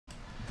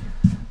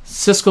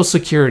Cisco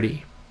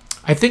Security.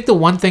 I think the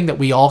one thing that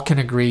we all can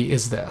agree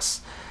is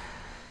this.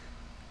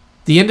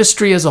 The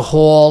industry as a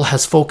whole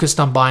has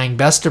focused on buying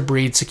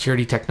best-of-breed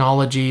security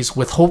technologies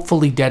with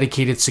hopefully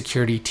dedicated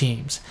security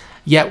teams,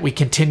 yet we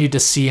continue to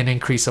see an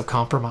increase of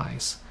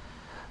compromise.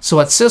 So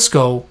at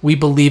Cisco, we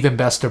believe in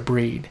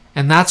best-of-breed,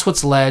 and that's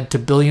what's led to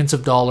billions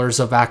of dollars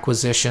of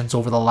acquisitions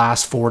over the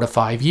last 4 to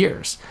 5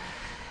 years,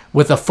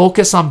 with a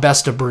focus on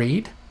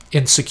best-of-breed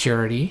in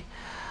security,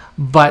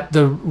 but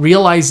the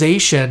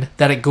realization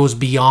that it goes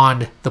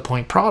beyond the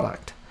point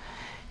product.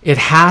 It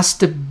has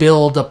to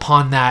build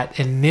upon that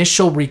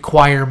initial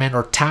requirement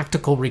or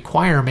tactical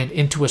requirement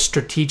into a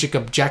strategic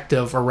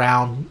objective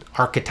around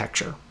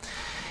architecture.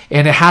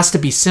 And it has to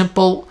be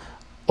simple,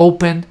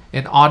 open,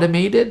 and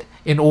automated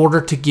in order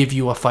to give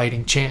you a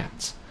fighting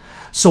chance.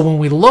 So when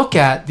we look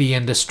at the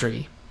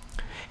industry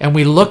and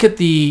we look at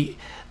the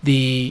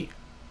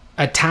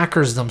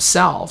attackers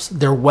themselves,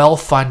 they're well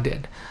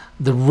funded.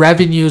 The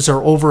revenues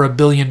are over $1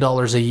 billion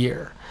a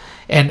year.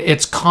 And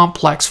it's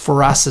complex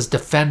for us as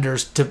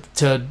defenders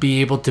to be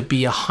able to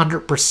be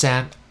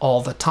 100%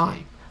 all the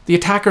time. The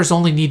attackers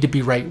only need to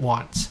be right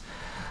once.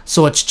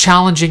 So it's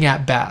challenging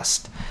at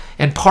best.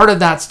 And part of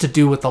that's to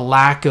do with the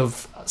lack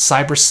of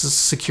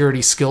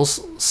cybersecurity skill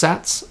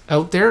sets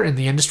out there in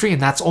the industry.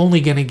 And that's only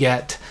going to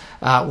get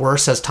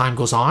worse as time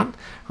goes on,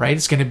 right?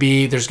 There's going to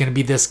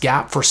be this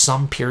gap for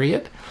some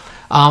period.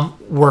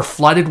 We're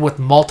flooded with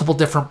multiple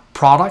different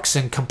products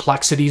and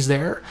complexities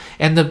there.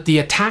 And the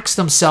attacks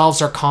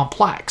themselves are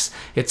complex.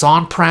 It's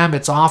on-prem,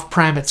 it's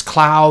off-prem, it's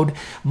cloud,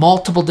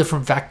 multiple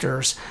different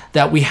vectors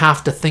that we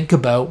have to think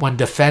about when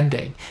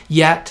defending.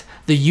 Yet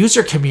the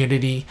user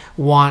community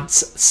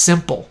wants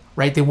simple,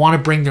 right? They want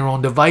to bring their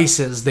own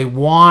devices. They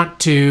want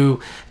to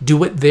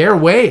do it their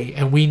way,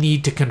 and we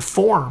need to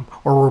conform,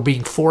 or we're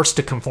being forced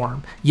to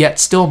conform, yet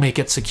still make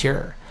it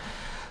secure.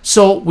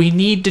 So we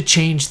need to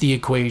change the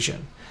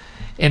equation.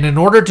 And in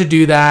order to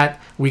do that,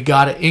 we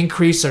got to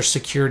increase our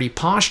security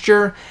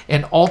posture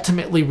and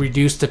ultimately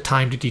reduce the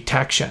time to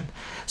detection.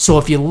 So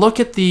if you look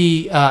at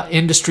the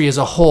industry as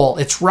a whole,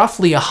 it's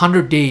roughly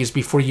 100 days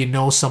before you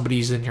know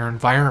somebody's in your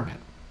environment.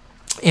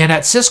 And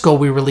at Cisco,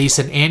 we release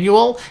an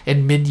annual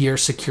and mid-year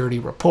security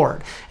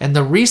report. And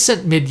the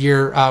recent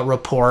mid-year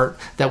report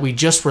that we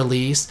just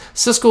released,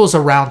 Cisco is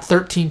around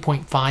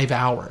 13.5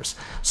 hours.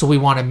 So we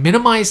want to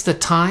minimize the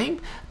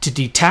time to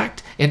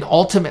detect and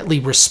ultimately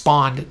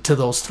respond to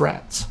those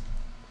threats.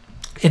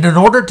 And in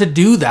order to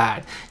do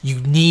that, you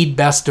need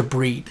best of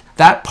breed.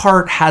 That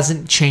part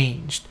hasn't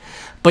changed,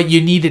 but you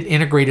need an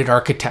integrated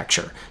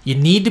architecture. You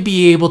need to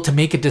be able to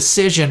make a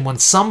decision when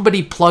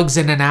somebody plugs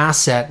in an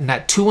asset and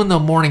at 2 in the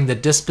morning the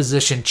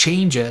disposition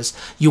changes.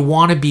 You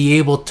want to be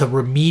able to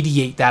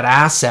remediate that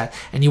asset,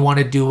 and you want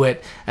to do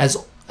it as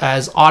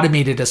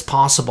automated as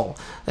possible.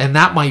 And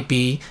that might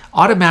be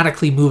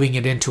automatically moving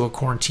it into a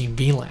quarantine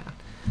VLAN.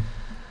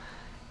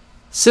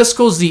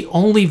 Cisco's the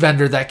only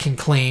vendor that can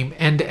claim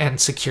end-to-end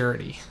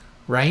security,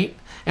 right?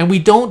 And we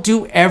don't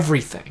do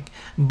everything,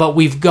 but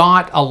we've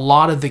got a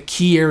lot of the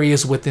key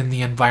areas within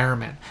the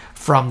environment,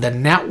 from the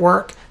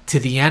network to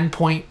the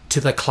endpoint to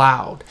the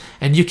cloud.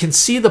 And you can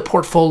see the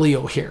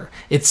portfolio here.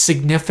 It's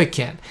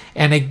significant.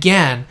 And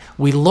again,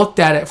 we looked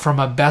at it from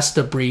a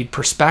best-of-breed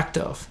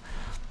perspective.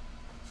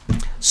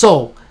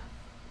 So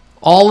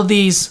all of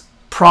these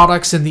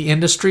products in the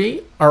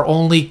industry are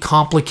only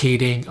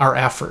complicating our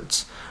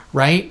efforts,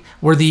 right?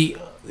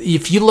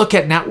 If you look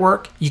at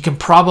network, you can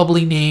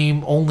probably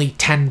name only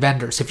 10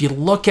 vendors. If you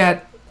look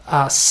at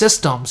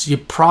systems, you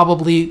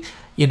probably,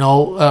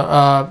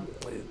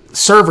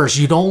 servers,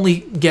 you'd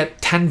only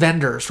get 10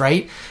 vendors,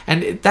 right?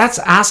 And that's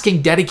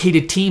asking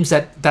dedicated teams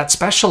that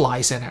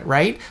specialize in it,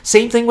 right?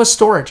 Same thing with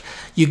storage.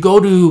 You go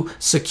to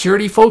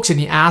security folks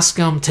and you ask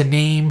them to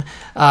name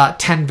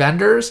 10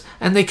 vendors,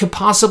 and they could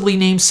possibly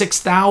name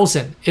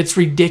 6,000. It's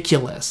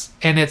ridiculous,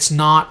 and it's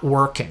not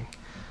working.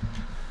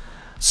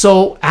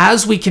 So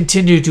as we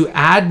continue to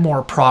add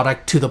more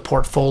product to the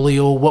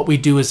portfolio, what we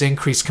do is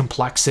increase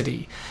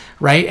complexity,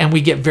 right? And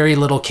we get very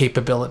little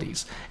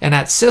capabilities. And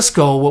at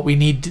Cisco, what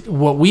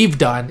we've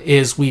done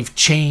is we've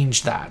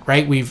changed that,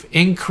 right? We've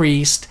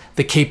increased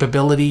the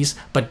capabilities,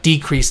 but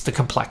decreased the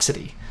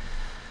complexity.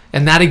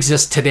 And that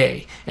exists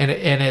today. And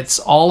it's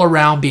all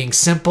around being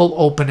simple,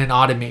 open, and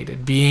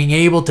automated, being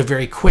able to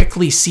very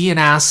quickly see an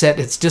asset,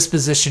 its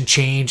disposition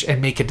change,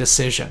 and make a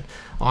decision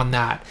on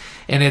that.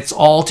 And it's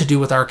all to do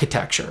with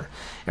architecture.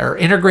 Our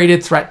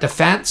integrated threat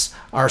defense,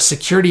 our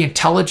security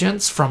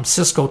intelligence from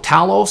Cisco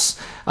Talos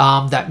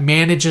that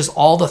manages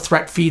all the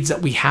threat feeds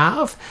that we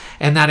have,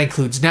 and that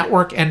includes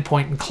network,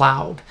 endpoint, and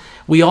cloud.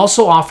 We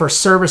also offer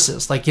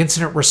services like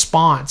incident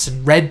response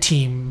and red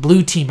team,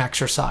 blue team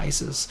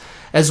exercises,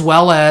 as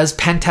well as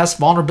pen test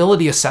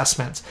vulnerability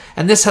assessments.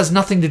 And this has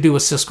nothing to do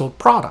with Cisco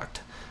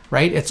product,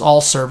 right? It's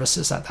all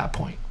services at that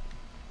point.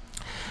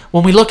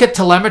 When we look at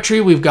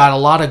telemetry, we've got a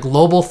lot of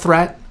global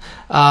threat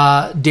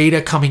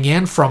data coming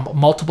in from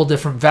multiple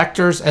different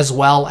vectors, as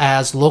well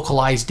as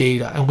localized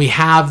data. And we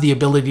have the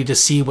ability to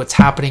see what's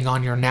happening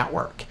on your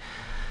network.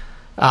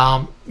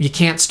 You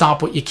can't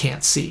stop what you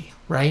can't see,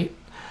 right?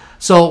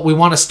 So we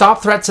want to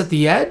stop threats at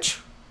the edge,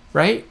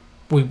 right?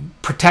 We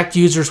protect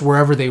users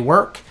wherever they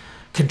work,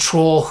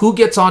 control who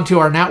gets onto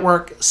our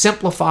network,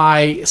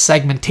 simplify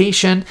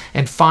segmentation,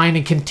 and find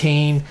and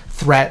contain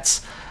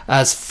threats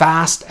as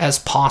fast as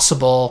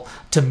possible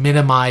to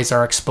minimize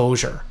our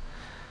exposure.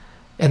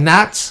 And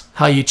that's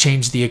how you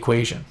change the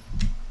equation.